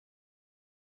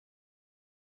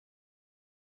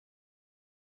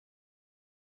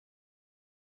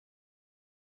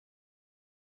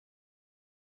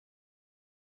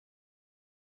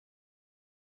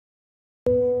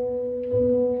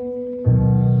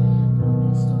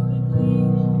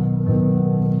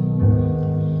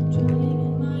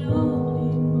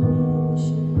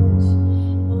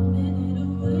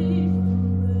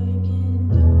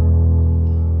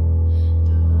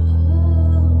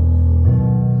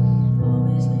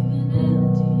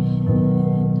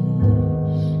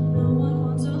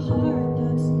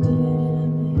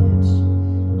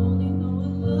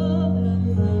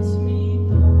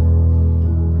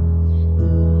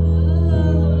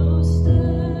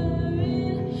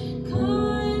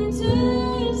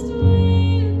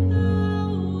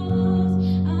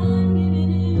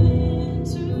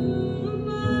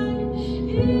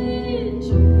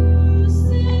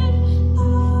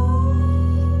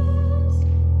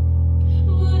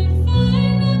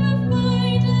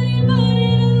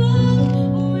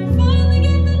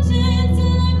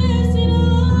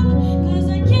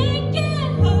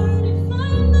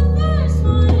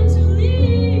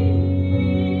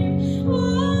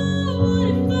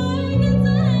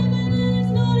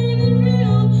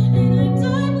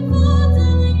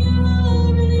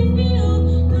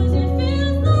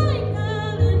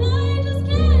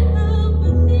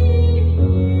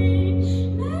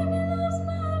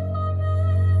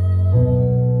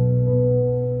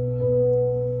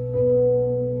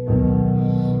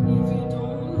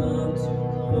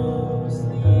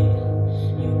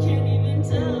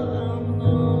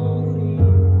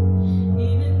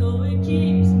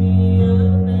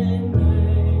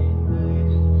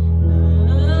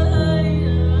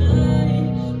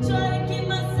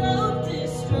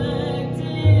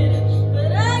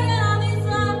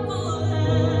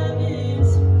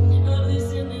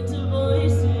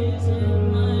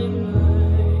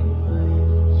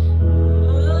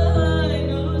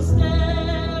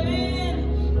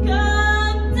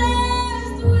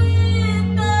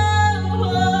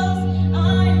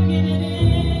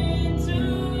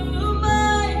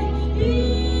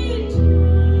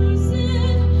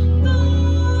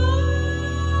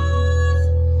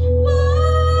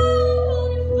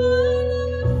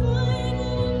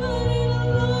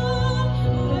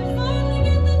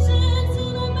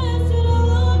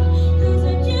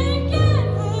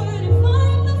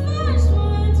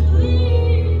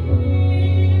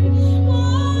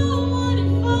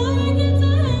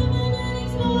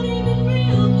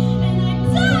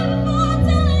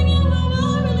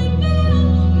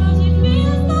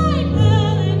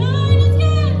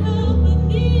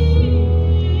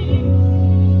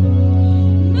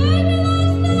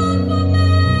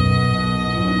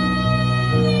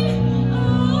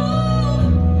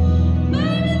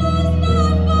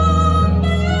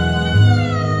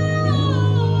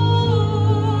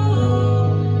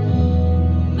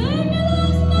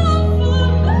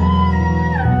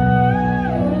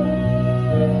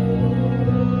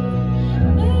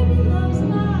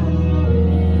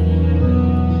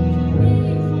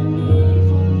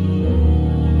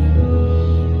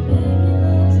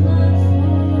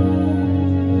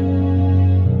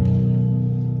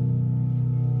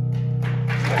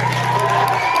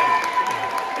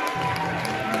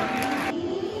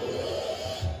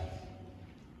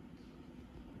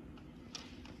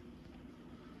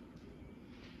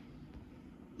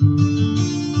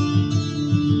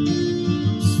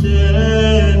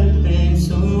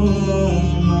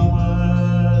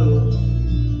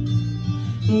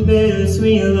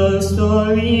sweet love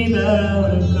story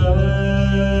about a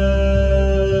girl.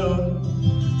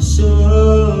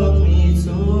 Shook me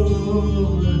to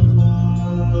the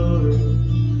core.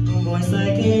 A voice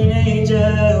like an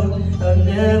angel I've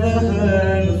never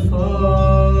heard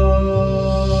before.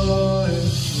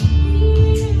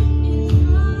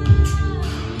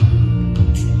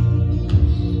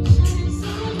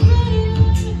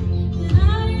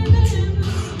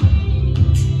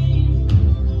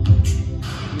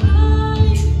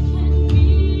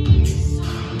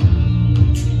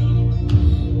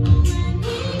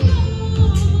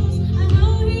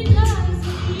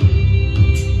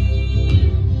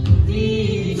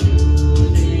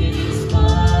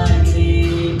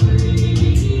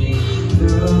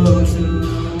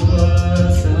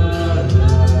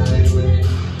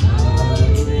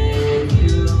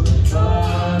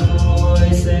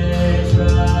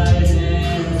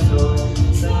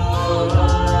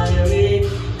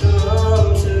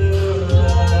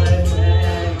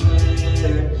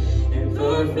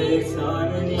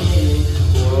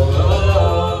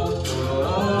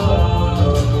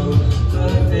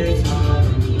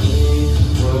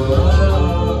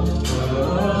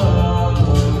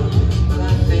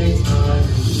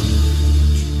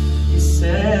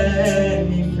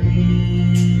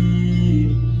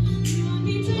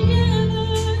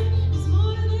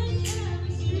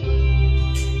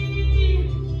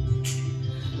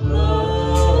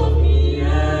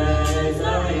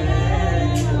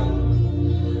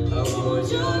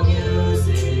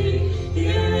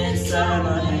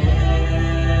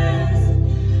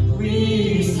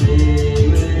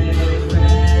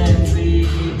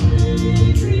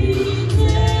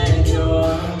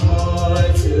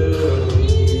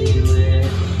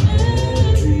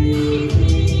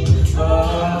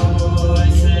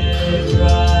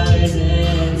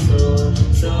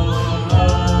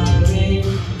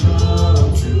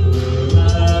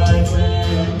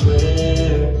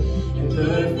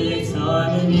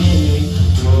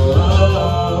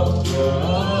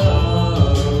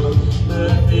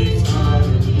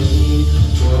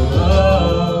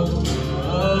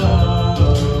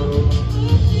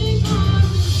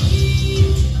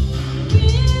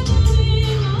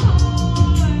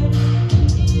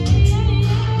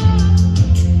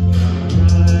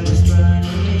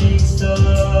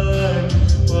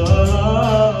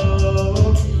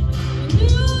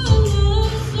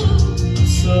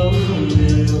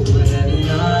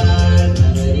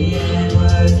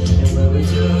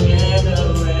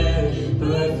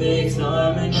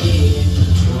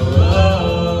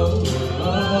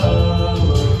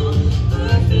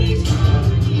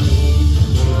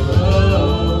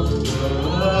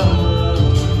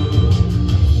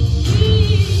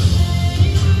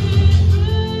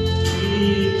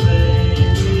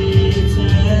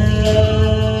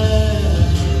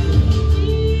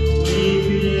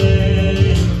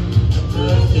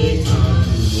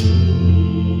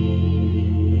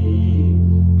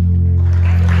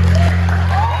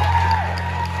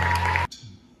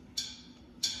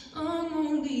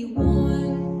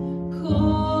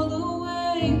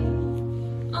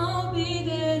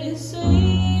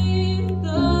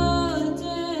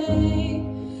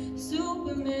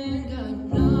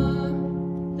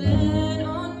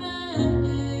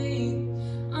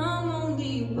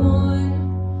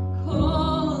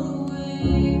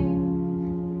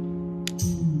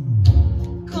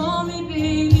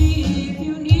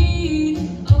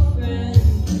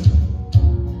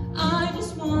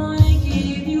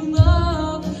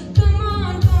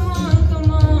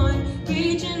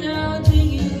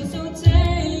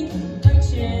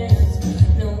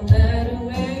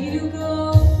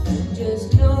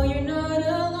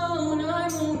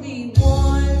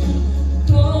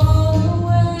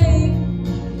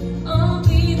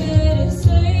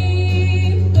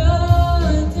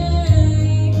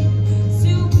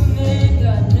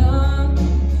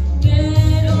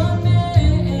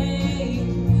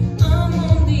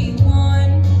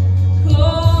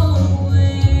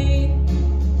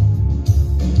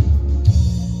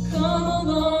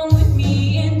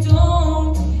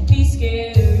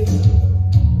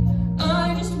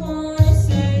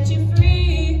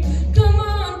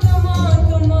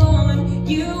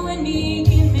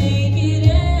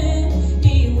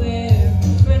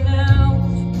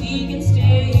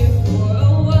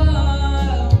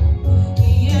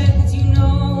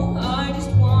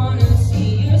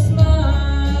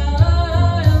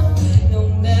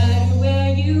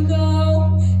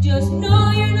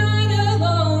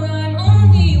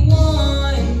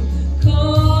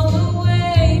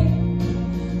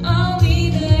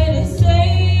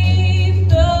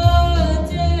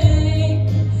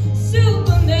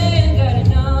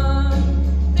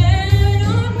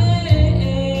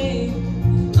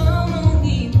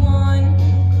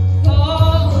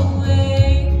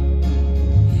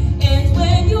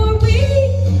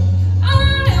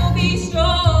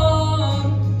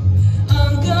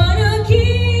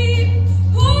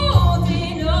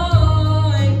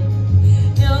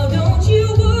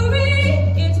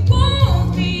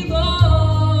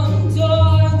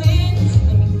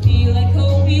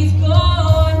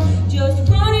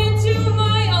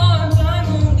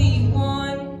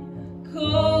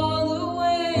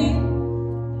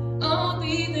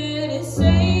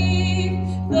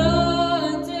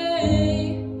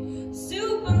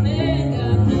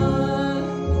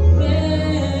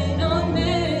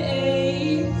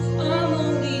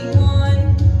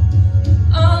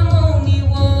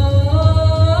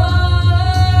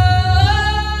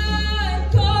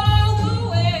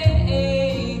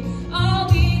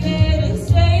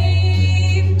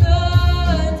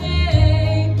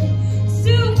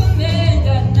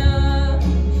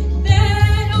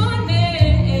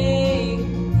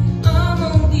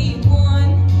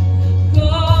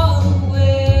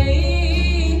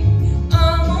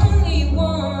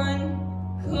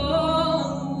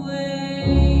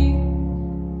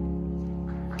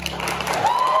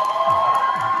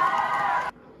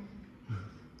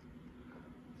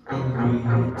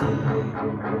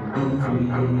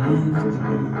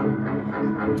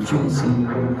 Try so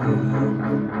hard,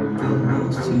 but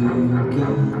lost to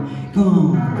God. Come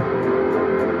on.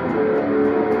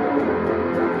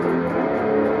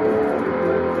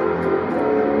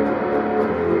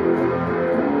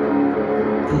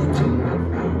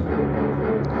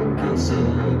 Can't say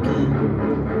again.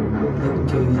 Look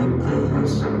to the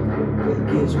place that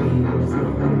gives me a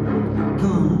friend.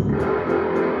 Come on.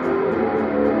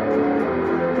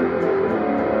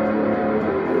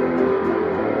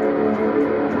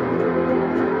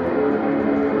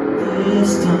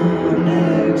 This time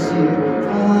next year,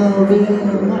 I'll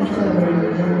build my heart,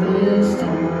 and this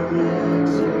time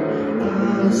next year,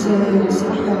 I'll say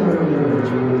sorry,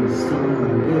 Jesus, stole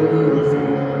my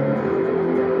girlfriend.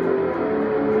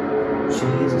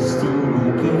 Jesus stole my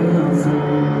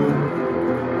girlfriend.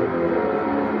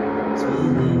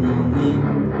 Smiling on me,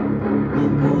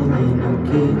 not more than a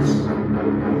kiss.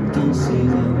 Don't see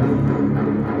the world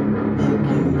like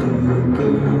you do,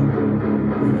 girl.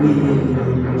 We ate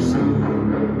your song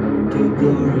to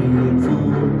glory and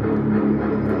fun.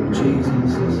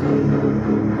 Jesus is here,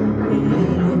 He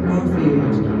ate up our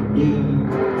fears, yeah.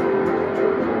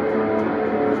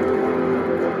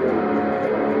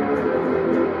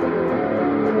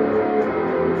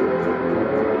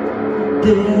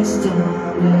 This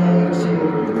time next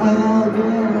year, I'll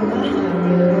wear my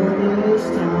hair. This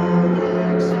time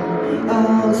next year,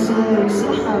 I'll say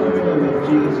sorry, but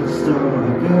Jesus stole my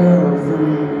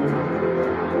girlfriend.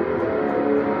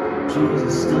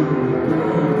 Jesus stole my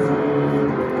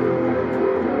girlfriend.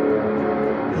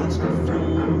 Ask a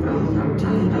friend, what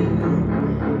did you?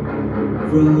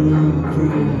 Wrote a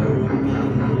prayer and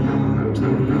made it out to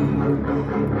you.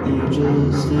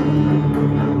 Angels stare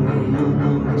and we all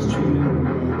know it's true.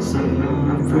 Say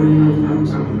our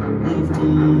prayers, lift our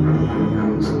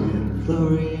hands,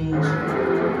 glorious.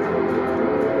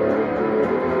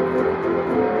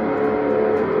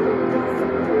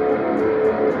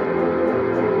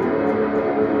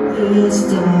 This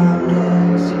time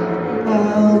next year,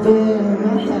 I'll wear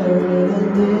my hair, and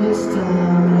this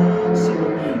time next year,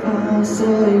 I'll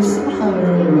say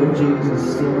sorry, but Jesus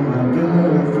stole my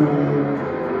girlfriend.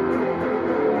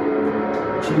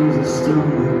 Jesus stole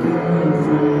my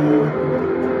girlfriend.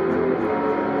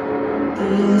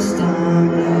 This time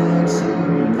next year,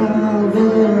 I'll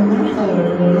wear my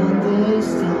hair, and this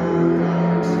time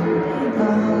next year,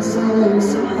 I'll say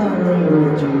sorry,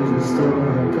 but Jesus stole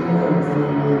my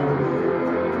girlfriend.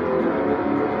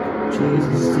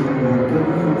 Jesus stole my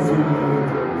girlfriend.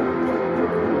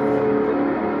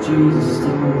 Jesus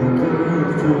stole my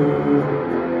girlfriend.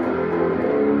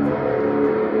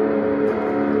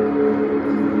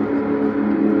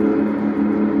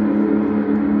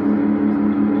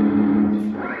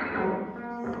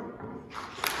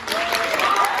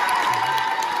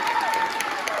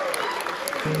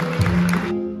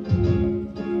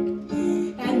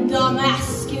 And I'm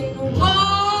asking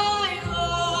why,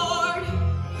 Lord,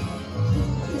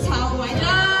 'cause how I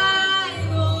die,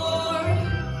 Lord.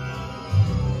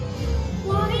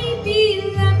 Why be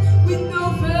left with no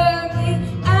family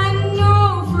and no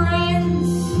friends?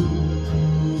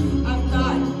 I've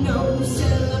got no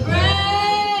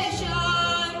celebration,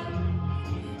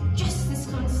 just this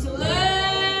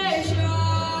constellation.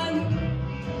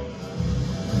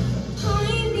 I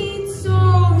need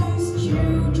souls,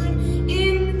 children,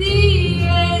 in the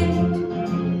end.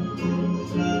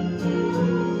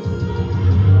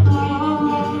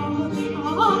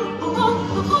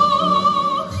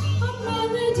 A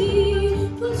melody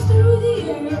floats through the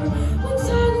air. When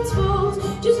silence falls,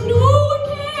 just no one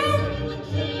cares.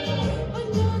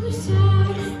 Another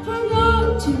sad, forgotten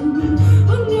tune.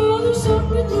 Another song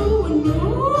that no one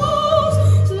knows.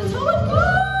 So that's how it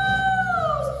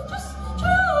goes. Just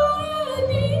try to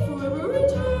be forever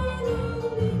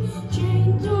eternally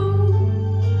Jane Doe.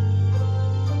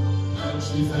 And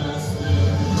she's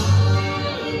asking,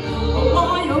 oh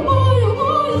my, oh my, oh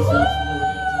my, oh my.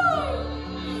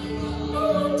 No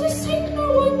one to sing, no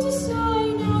one to sigh.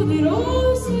 Now that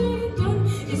all is said and done,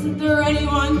 isn't there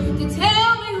anyone to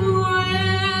tell me who I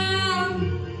am?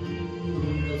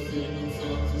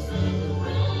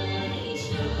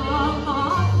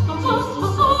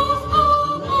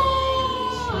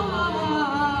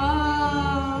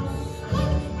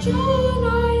 Like John,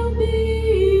 I'll be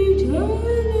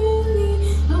eternally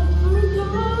a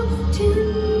forgotten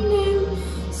name,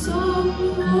 some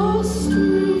lost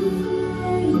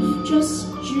refrain, just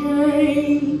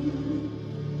Jane.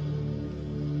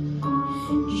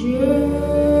 Jane.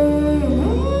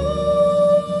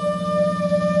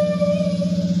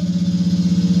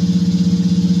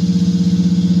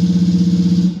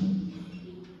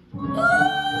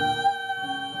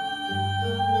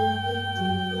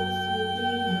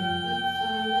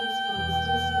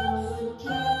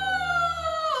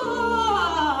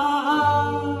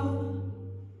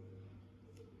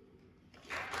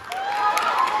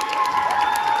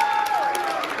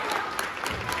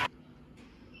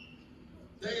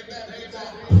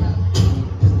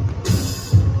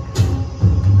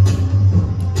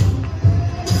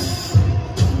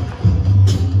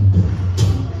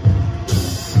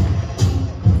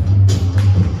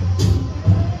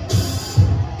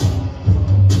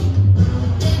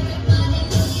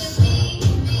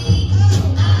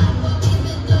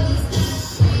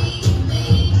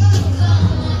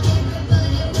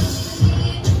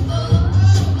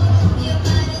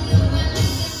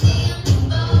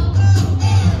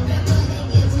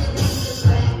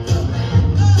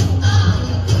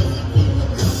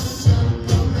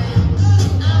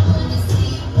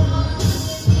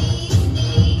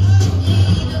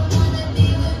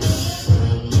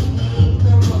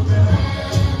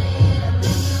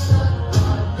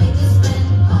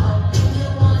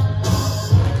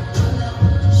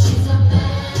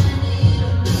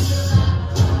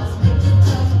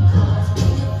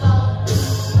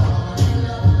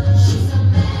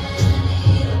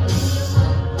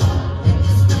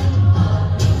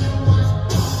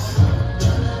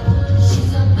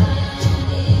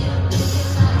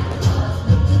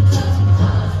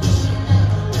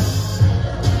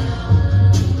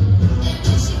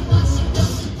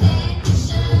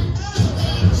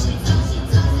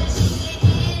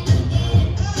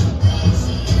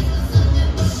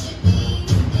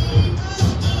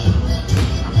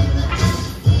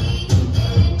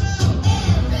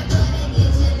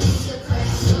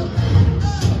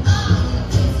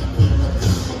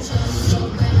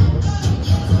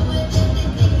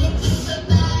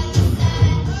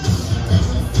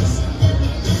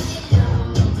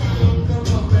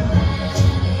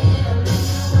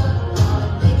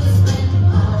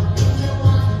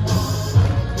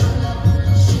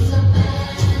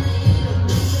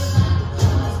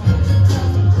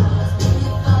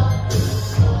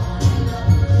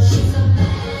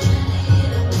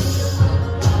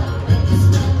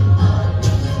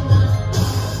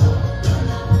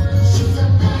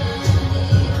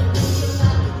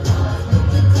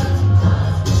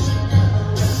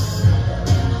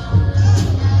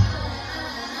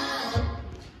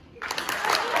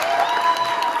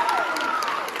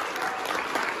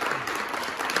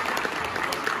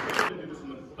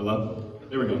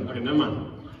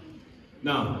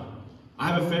 Now, I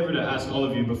have a favor to ask all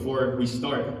of you before we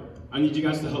start. I need you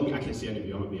guys to help me. I can't see any of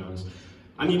you, I'm gonna be honest.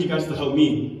 I need you guys to help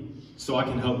me so I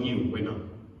can help you. Wait, no.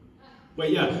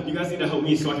 Wait, yeah, you guys need to help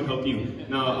me so I can help you.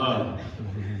 Now,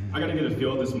 I gotta get a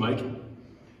feel of this mic,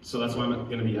 so that's why I'm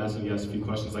gonna be asking you guys a few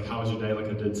questions, like how was your day, like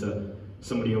I did to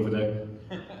somebody over there.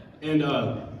 And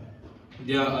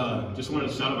just wanted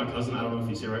to shout out my cousin. I don't know if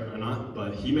he's here or not,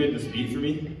 but he made this beat for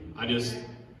me.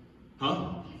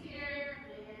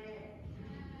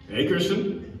 Hey,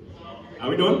 Christian. How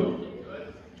we doing?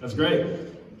 That's great.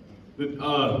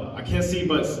 I can't see,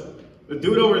 but the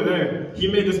dude over there,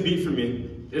 he made this beat for me.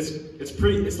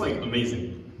 It's like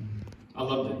amazing. I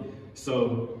loved it.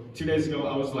 So 2 days ago,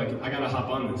 I was like, I gotta hop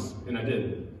on this, and I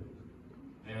did.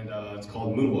 And it's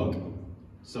called Moonwalk.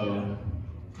 So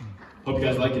hope you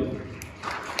guys like it.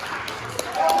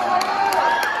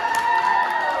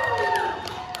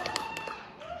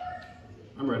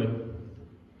 I'm ready.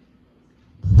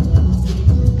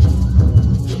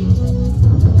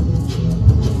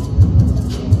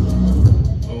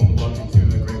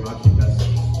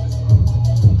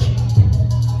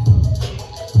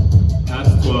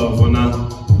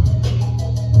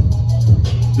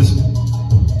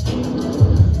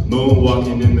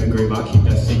 Moonwalking in the grave, I keep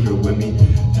that secret with me.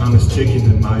 Time is ticking,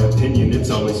 in my opinion, it's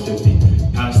always 50.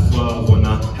 Past 12, when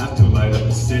I have to light up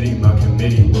the city, my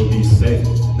committee will be safe.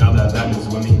 Now that Batman's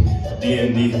with me,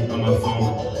 D&D on my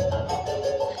phone.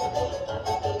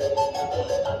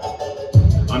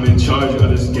 I'm in charge of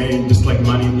this game, just like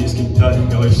my name is Kentucky.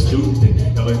 Y'all are stupid,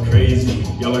 y'all are crazy,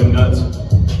 y'all are nuts.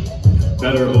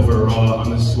 Better overall on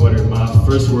the sweater, my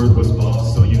first word was ball,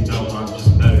 so you know I'm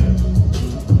just better.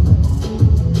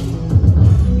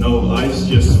 No ice,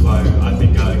 just fire. I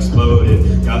think I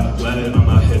exploded. Got lead on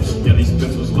my hips. Yeah, these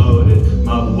pencils loaded.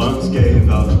 My lungs gave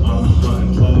out.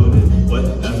 Imploded.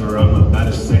 Whatever I'm about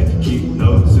to say. Keep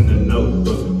notes in the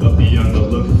notebook. But be on the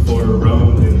look for a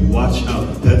Ronin. Watch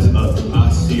out, heads up. I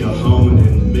see a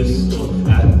honing missile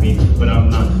at me, but I'm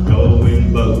not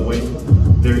going. But wait,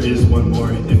 there is one more.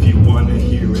 If you want to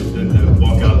hear it, then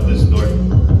walk out this door.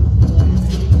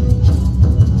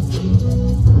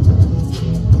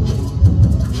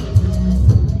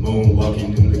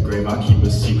 Moonwalking in the grave, I keep a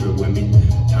secret with me.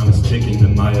 Time is ticking,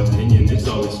 in my opinion, it's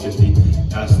always 50.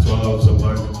 Past 12's a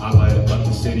work, I light up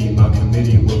the city, my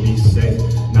committee will be safe.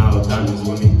 Now diamonds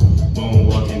with me.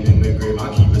 Moonwalking in the grave,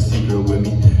 I keep a secret with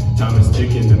me. Time is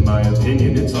ticking, in my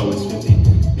opinion, it's always 50.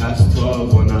 Past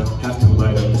 12, when I have to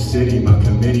light up the city, my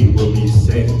committee will be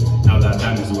safe. Now that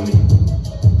diamonds with me.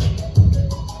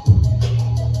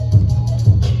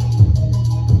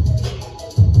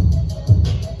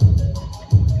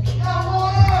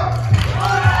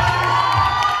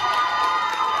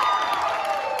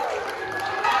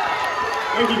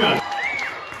 Thank you guys.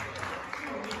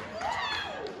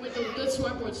 Wait, the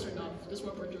smartboard's turned off. The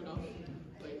smartboard turned off.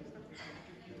 Wait.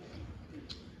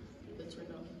 That's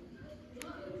turned off.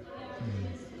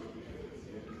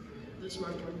 The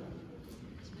smartboard.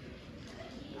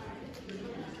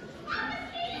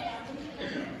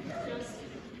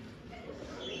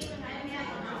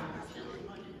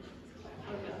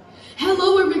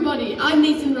 Hello everybody, I'm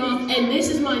Nathan Roth, and this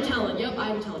is my talent. Yep, I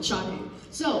have a talent, shocking.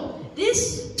 So,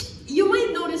 you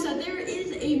might notice that there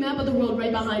is a map of the world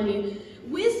right behind me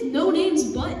with no names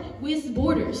but with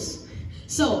borders.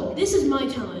 So, this is my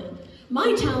talent.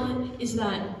 My talent is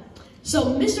that, so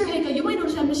Mr. Heka, you might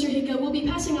notice that Mr. Heka will be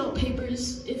passing out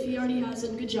papers if he already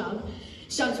hasn't. Good job.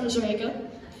 Shout out to Mr. Heka.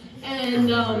 And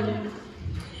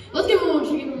let's give him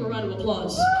a round of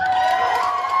applause. Yeah,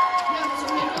 Mr.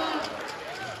 Heka.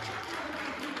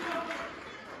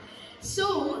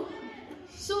 So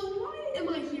why am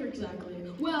I here exactly?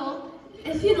 Well,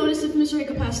 if you notice, if Mr.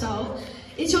 Heka passed out,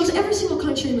 it shows every single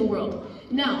country in the world.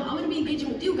 Now, I'm going to be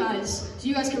engaging with you guys, so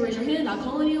you guys can raise your hand, I'll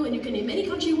call on you, and you can name any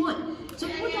country you want. So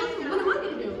what am I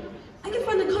going to do? I can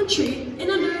find a country in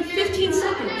under 15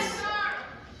 seconds.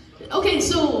 Okay,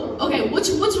 what's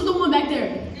the one back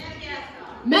there?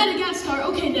 Madagascar.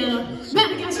 Okay, Nana.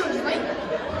 Madagascar is right.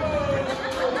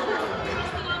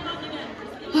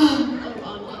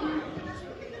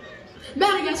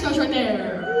 Madagascar's right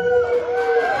there.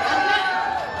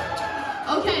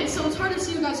 Okay, so it's hard to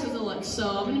see you guys because of the lights, so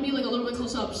I'm going to be like a little bit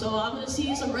close up. So I'm going to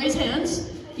see some raised hands.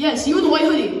 Yes, you in the white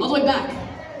hoodie, all the way back.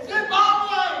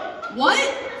 Zimbabwe! What?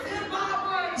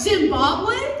 Zimbabwe!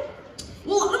 Zimbabwe?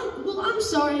 Well, I'm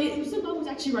sorry. Zimbabwe's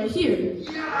actually right here.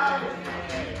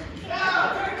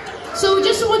 So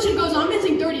just to want you to go, I'm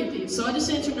answering 30 of these, so I just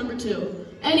answered number 2.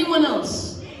 Anyone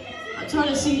else? I'm trying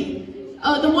to see.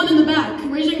 The one in the back,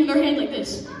 raising their hand like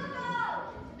this.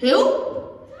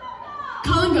 Who?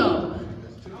 Congo.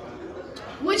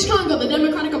 Which Which Congo? The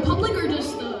Democratic Republic or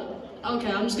just the...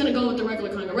 Okay, I'm just gonna go with the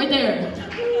regular Congo. Right there.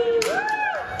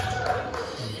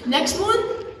 Next one.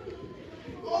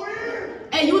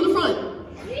 Hey, you in the front.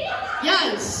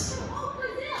 Yes.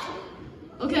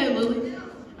 Okay, Lily.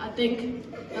 I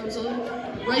think that was Lily.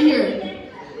 Right here.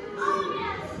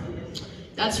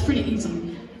 That's pretty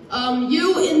easy.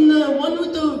 You in the one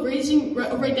with the raising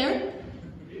right there?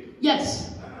 Yes.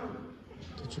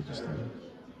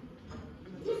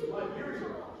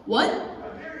 What?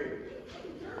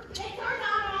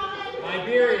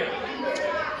 Liberia.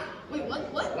 Wait,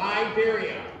 what? What?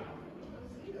 Liberia.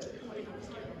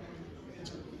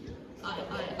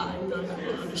 I'm not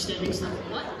understanding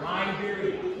something. What?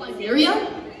 Liberia. Liberia?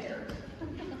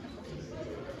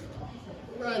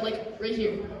 Right, like right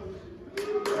here.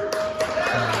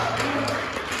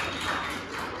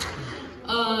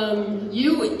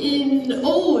 You in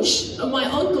my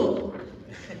uncle.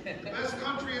 Best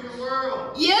country in the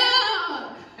world.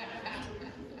 Yeah.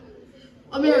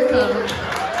 America.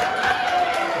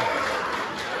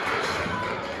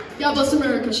 God bless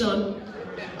America, Sean.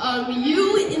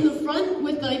 You in the front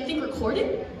with, I think,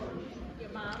 recording? Your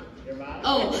mom. Your mom.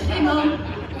 Oh, hey, Mom.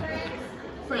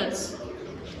 France.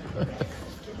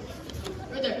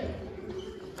 Right there.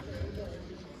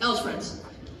 That was France.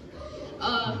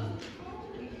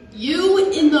 You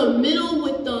in the middle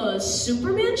with the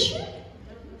Superman shit?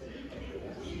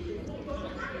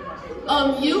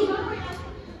 You?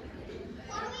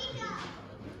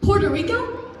 Puerto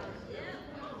Rico?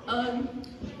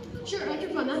 Sure, I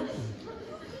can find that.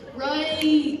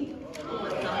 Right. Oh my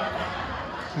god.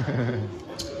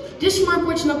 This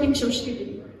smartboard's not being so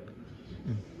stupid.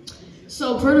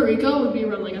 So Puerto Rico would be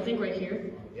around, like, I think right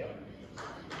here. Yep.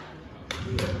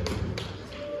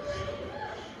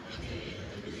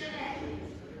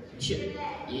 Shit.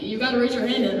 You gotta raise your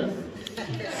hand, Anna.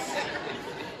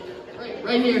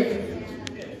 Right here.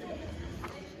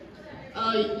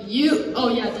 Oh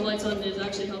yeah, the lights on is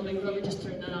actually helping. Whoever just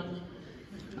turned that on.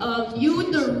 You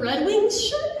with the Red Wings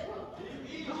shirt?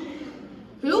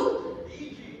 Who?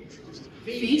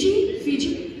 Fiji?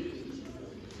 Fiji?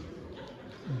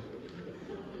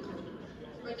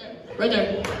 Right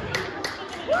there.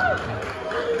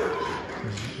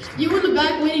 You in the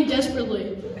back waiting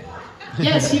desperately.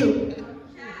 Yes, you.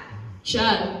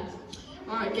 Chad.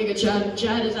 Alright, Giga Chad.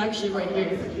 Chad is actually right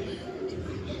here.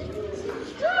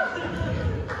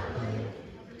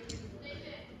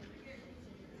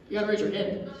 You gotta raise your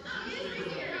hand.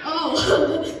 Oh!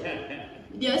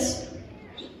 Yes?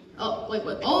 Oh, wait,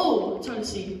 what? Oh, I'm trying to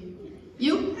see.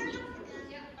 You?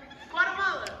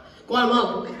 Guatemala.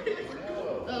 Guatemala.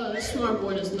 The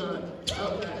smartboard is not.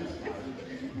 Okay.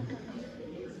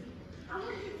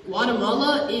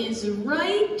 Guatemala is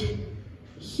right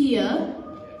here.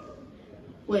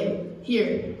 Wait,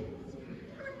 here.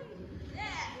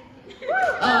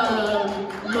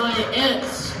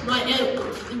 My aunt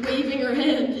waving her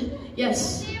hand.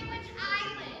 Yes.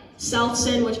 South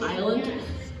Sandwich Island.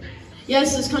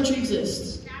 Yes, this country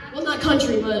exists. Well, not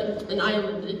country, but an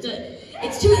island.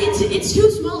 It's too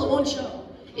small, it won't show.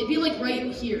 It'd be like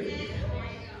right here.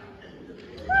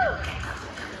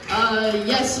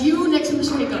 Yes, you next to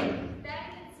Miss Mika.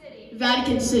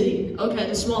 Vatican City. Okay,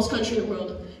 the smallest country in the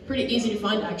world. Pretty easy to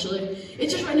find, actually.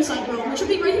 It's just right inside Rome, which would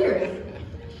be right here.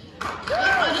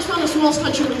 I just found the smallest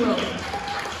country in the world.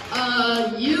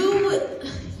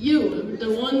 You,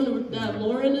 the one that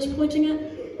Lauren is pointing at?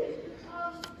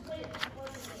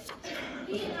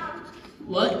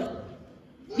 What?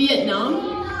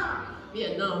 Vietnam?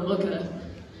 Vietnam, okay.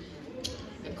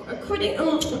 According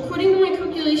to my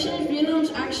calculations,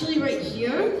 Vietnam's actually right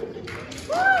here.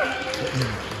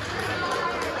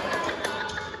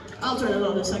 I'll turn it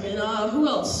on in a second. Who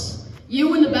else?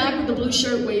 You in the back with the blue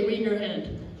shirt waving your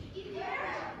hand.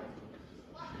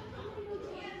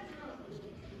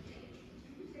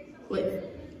 Wait.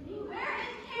 Where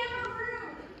is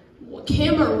Cameroon? What,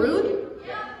 Cameroon?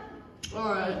 Yeah.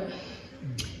 Alright.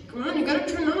 Come on, you gotta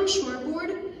turn on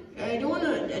smartboard. I don't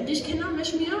wanna, this cannot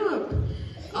mess me up.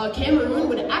 Cameroon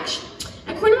would actually,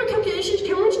 according to my calculations,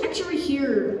 Cameroon's actually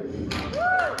here.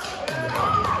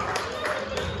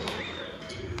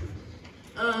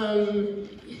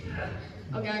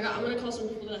 Okay, I'm gonna call some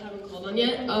people that I haven't called on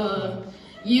yet.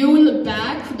 You in the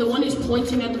back, the one who's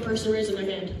pointing at the person raising their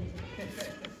hand.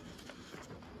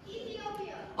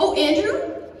 Ethiopia. Oh,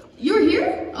 Andrew? You're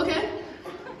here? Okay.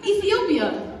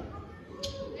 Ethiopia.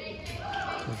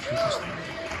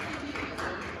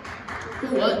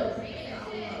 Who, what?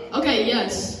 Okay,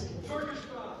 yes.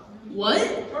 What?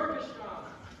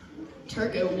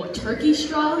 What, turkey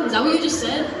straw? Is that what you just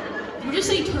said? Did you just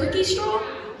say turkey straw?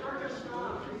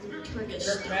 Turkey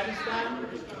Turkmenistan?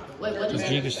 Wait, what is it?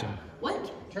 Tajikistan.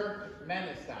 What?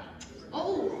 Turkmenistan.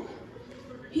 Oh,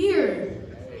 here.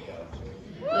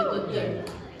 Look there.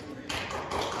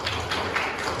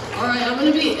 All right, I'm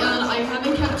gonna be. I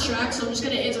haven't kept track, so I'm just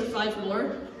gonna answer 5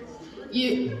 more.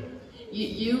 You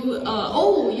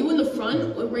in the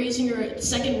front, raising your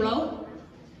second row.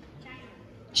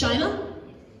 China.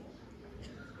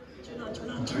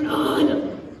 Turn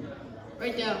on.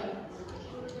 Right there.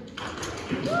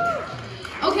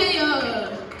 Okay,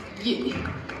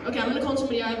 okay, I'm gonna call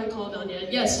somebody I haven't called on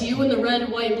yet. Yes, you in the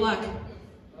red, white, black.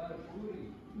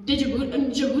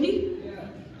 Djibouti?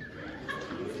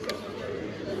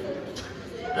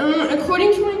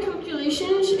 According to my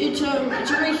calculations, it's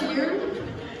right here.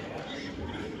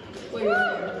 Wait.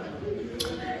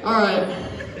 All right.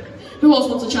 Who else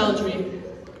wants to challenge me?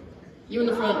 You in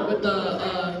the front with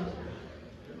the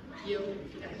you.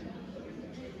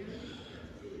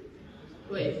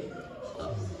 Wait.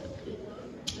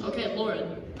 Okay,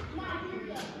 Lauren.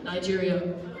 Nigeria.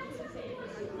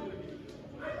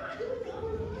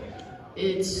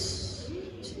 It's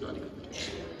not a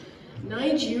competition.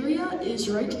 Nigeria is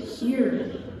right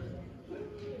here.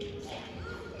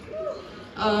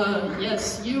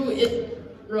 Yes, you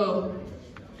row.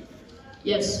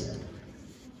 Yes.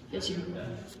 Yes, you.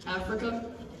 Africa.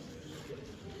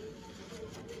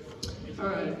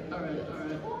 Alright.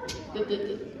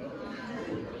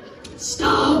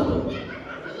 Stop!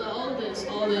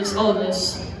 All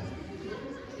this.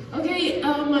 Okay,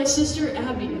 my sister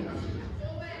Abby.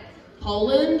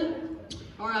 Poland.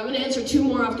 Alright, I'm gonna answer 2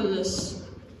 more after this.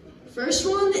 First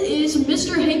one is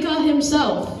Mr. Heka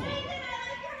himself.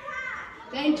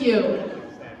 Thank you.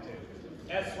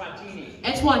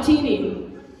 Eswatini.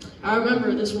 I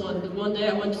remember this one. The one day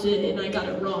I went to it and I got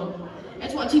it wrong.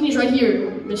 Eswatini's right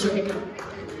here, Mr. Heka.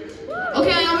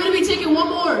 Okay, I'm gonna be taking 1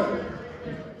 more.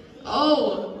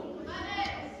 Oh.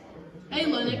 Hey,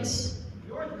 Lennox.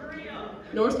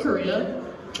 North Korea.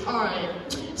 Alright.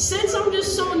 Since I'm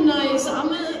just so nice, I'm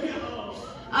gonna,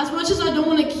 as much as I don't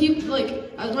want to keep you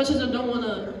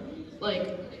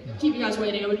guys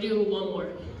waiting, I'm gonna do 1 more.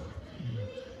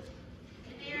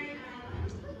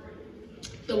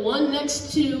 The one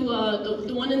next to,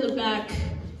 the one in the back,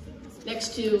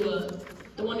 next to,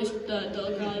 the one who's, the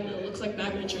guy that looks like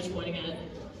backbencher is pointing at.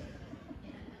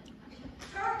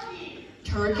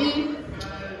 Turkey?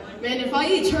 Man, if I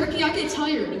eat turkey, I get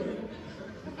tired.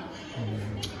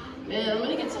 Man, I'm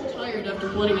gonna get so tired after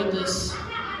pointing at this.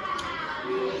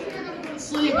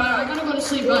 Sleep, I gotta go to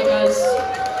sleep, bye guys.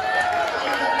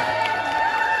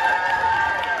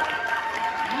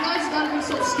 You guys gotta be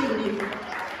so stupid. You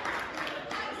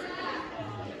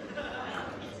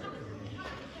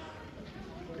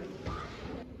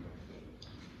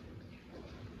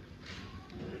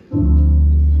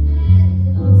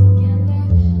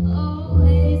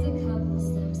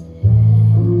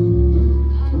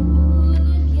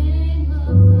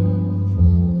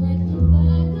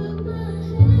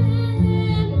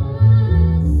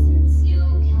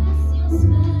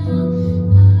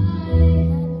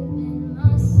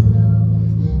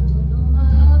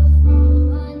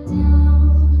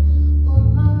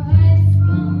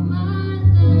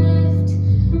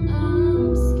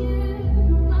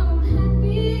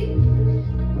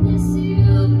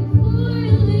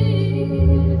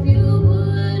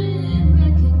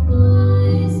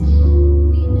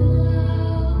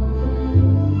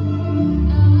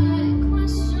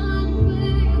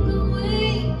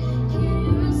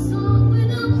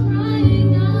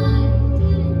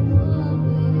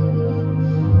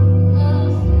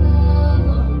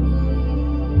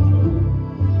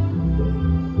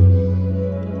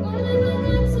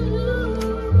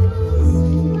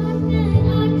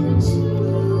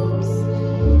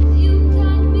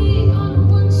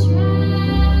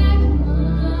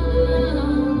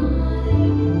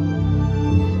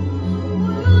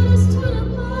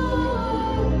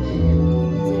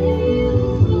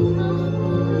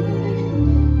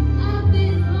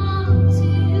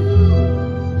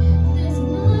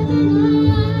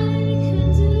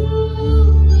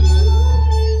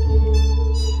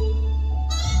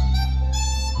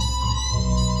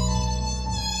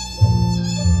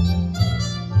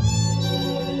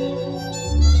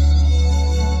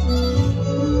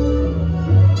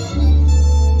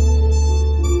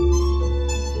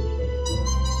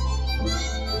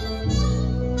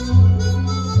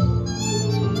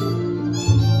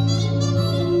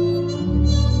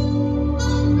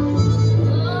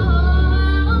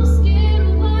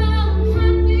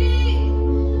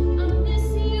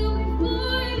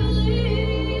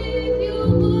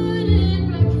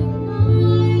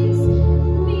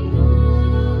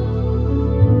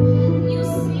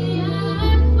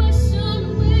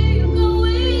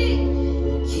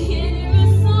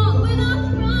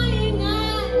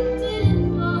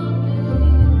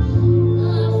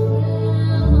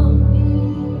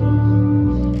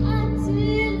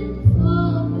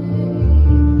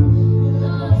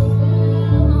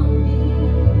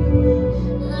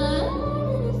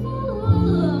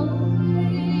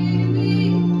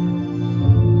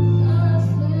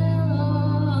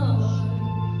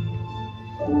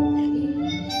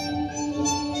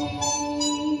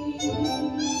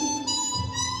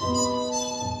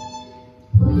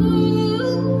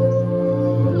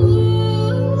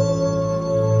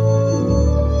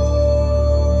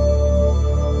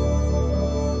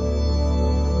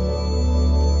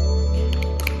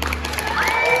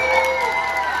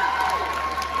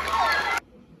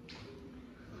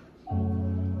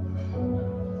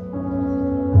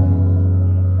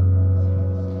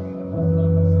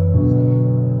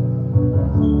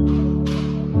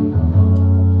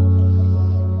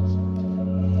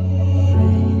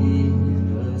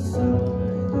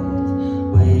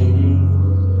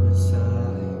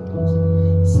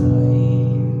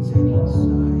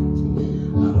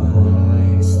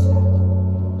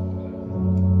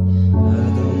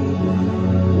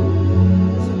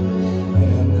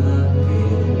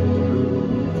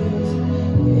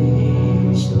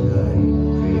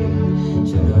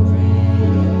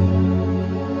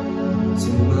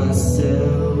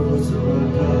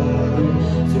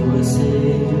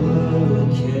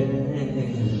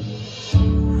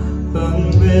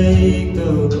Unbreak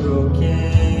the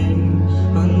broken,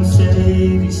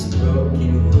 unsave this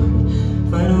broken one.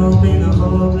 Find hope in the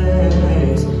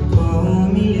hopeless, pull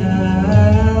me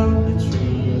out the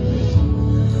dream.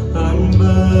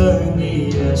 Unburn the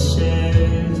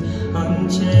ashes,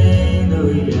 unchain the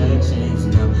reactions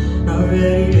now. Not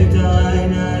ready to die,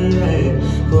 not yet.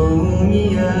 Pull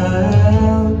me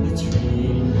out the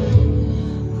dream.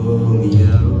 Pull me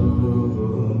out,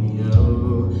 pull me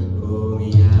out, pull me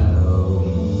out.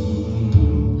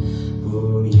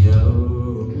 Pull me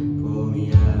out, pull me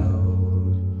out.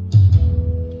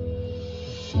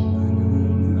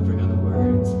 I forgot the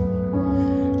words.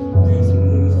 There's a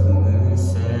move from the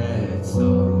sad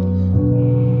song.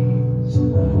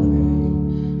 Shall I pray?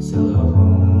 Shall I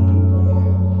home?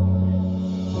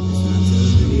 It's not too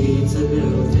late to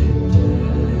build it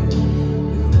back.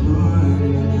 With a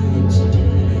morning and a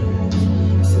chance.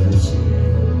 Searching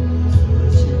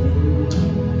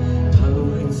how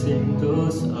it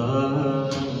goes up.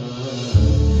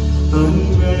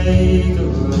 Unbreak the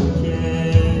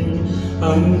broken,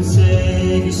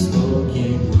 unsave your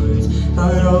spoken words.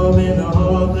 Cut open the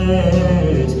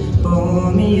hopeless,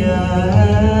 pull me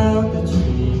out the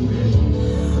dreaming.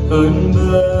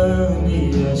 Unburn the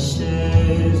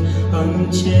ashes,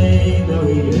 unchain the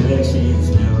reactions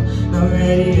now. Not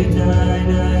ready to die,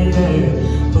 not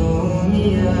yet. Pull me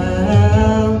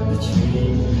out the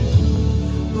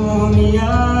dreaming. Pull me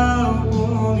out,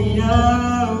 pull me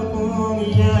out, pull me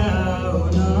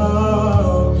out,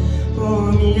 no.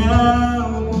 Pull me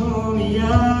out, pull me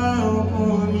out,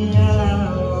 pull me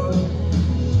out.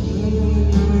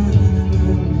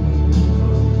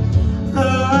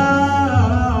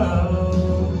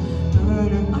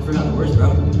 I forgot the words, bro.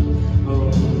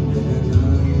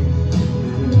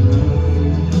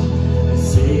 A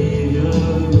savior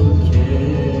who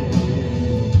can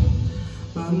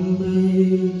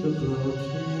unbreak the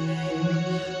broken,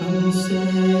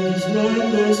 unsave these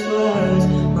reckless words,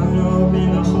 unopen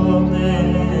the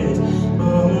hopeless,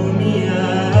 pull me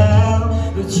out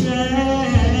the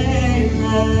train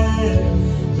wreck,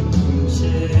 the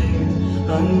chain,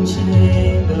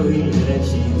 unchain the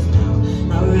reactions now.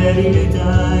 Not ready to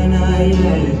die, not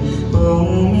yet.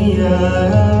 Pull me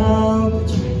out the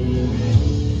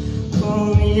dreaming.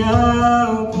 Pull me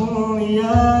out, pull me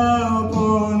out,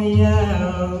 pull me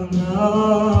out,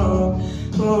 no.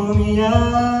 Pull me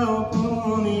out,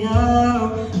 pull me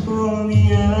out, pull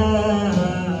me out.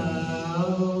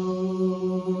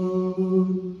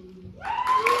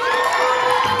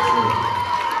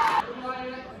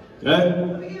 Yeah?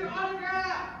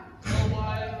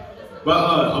 But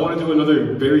I want to do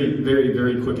another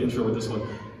very quick intro with this one.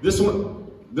 This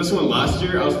one last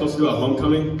year I was supposed to do a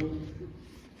homecoming.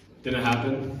 Didn't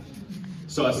happen.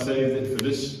 So I saved it for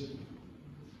this.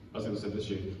 I was gonna say this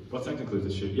year. Well, technically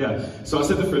this year. Yeah. So I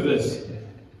saved it for this.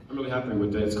 I'm really happy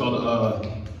with it. It's called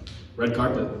Red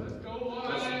Carpet.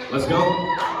 Let's go.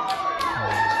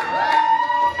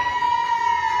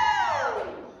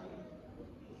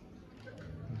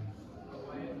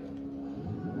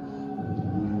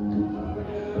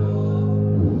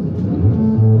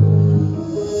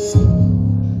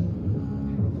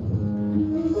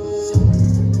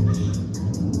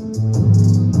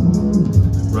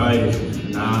 Right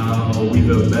now, we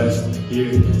the best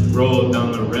here. Roll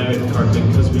down the red carpet,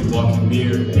 cause we walking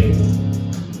near a.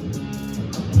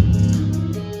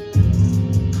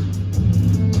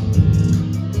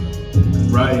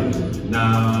 Right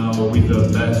now, we the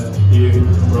best here.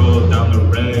 Roll down the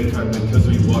red carpet, cause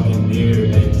we walking near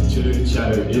a. Chitter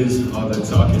chatter is all the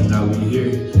talking that we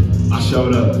hear. I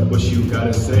showed up, what you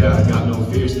gotta say, I got no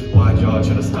fears. Why'd y'all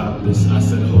try to stop this? I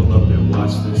said hold up and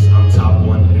watch this. I'm top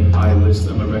one in my list,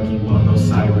 I'm a wrecking while no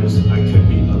Cyrus. I could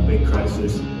be a big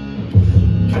crisis.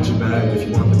 Catch a bag, if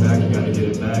you want the bag, you gotta get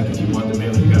it back. If you want the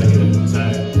mail, you gotta get it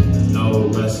tagged. No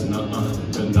less,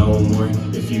 but no more.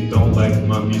 If you don't like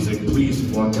my music, please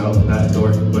walk out that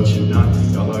door. But you're not,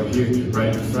 y'all are here,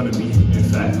 right in front of me. In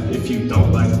fact, if you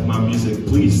don't like my music,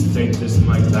 please take this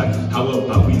mic back. How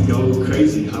about we go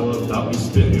crazy? How about we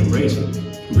spit and rage?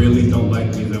 Really don't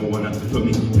like me, then why not put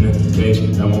me in a cage?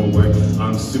 That won't work.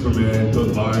 I'm Superman,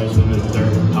 put bars in the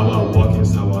dirt. How I walk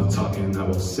is how I talk, and I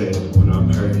will say it when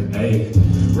I'm hurt. Hey,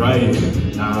 right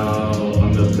now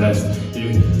I'm the best.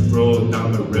 You roll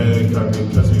down the red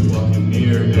carpet, cause we walking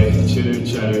near. Hey, chitter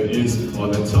chatter is all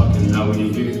the talking that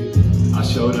we hear. I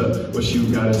showed up, what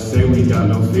you gotta say, we got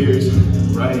no fears.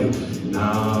 Right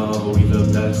now we the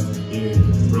best here.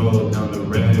 Roll down the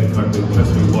red carpet, cause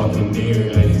we walking near.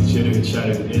 Hey, chitter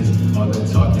chatter is all the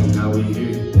talking that we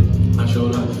hear. I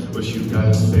showed up, what you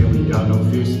gotta say, we got no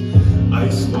fears.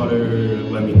 Ice water,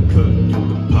 let me cook in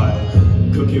the pot.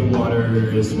 cooking water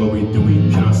is what we do, we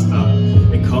cannot stop.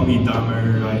 They call me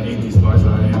Dahmer, I ate these bars,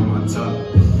 I am on top.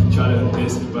 Try to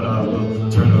miss, but I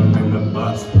will turn them in the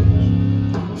box.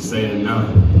 Say it now,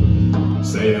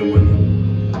 say it with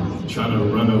me. Trying to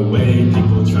run away,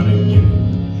 people trying to get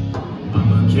me.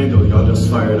 I'm a candle, y'all just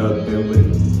fired up and lit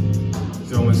me.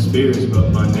 Throwing spears, but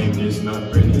my name is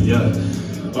not Brittany, yeah.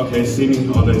 Okay, see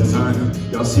me all the time.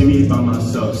 Y'all see me by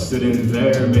myself, sitting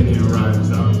there making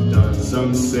rhymes. I'm done.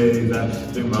 Some say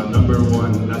that they're my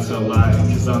 #1. That's a lie,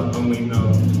 cause I only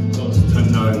know close to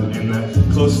none. And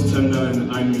that close to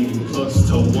none, I mean close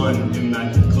to one. And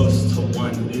that close to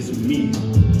one is me.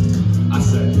 I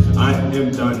said, I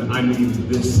am done. I mean,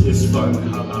 this is fun.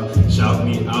 How about shout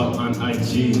me out on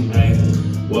IG? Hey,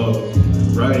 whoa,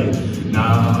 right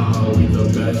now we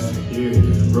the best here.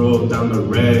 Roll down the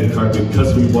red carpet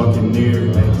cause we walking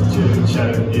near. Hey, chitter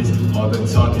chatter is all the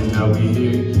talking that we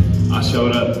hear. I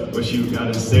showed up, what you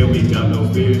gotta say, we got no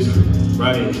fears.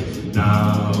 Right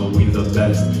now we the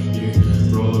best here.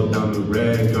 Roll down the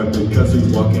red carpet cause we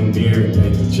walking near.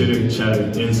 Hey, chitter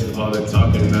chatter is all the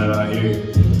talking that I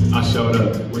hear. I showed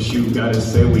up, what you gotta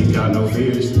say, we got no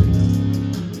fears.